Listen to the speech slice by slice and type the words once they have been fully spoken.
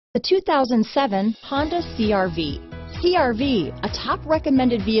The 2007 Honda CR-V. CR-V, a top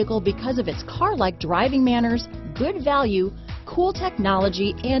recommended vehicle because of its car-like driving manners, good value, cool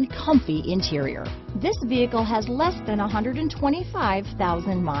technology, and comfy interior. This vehicle has less than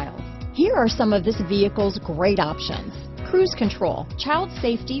 125,000 miles. Here are some of this vehicle's great options: cruise control, child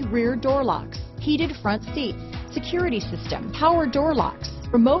safety rear door locks, heated front seats, security system, power door locks,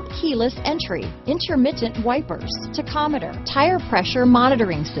 remote keyless entry, intermittent wipers, tachometer, tire pressure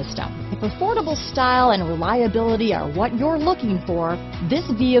monitoring system. If affordable style and reliability are what you're looking for, this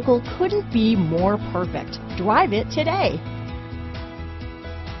vehicle couldn't be more perfect. Drive it today.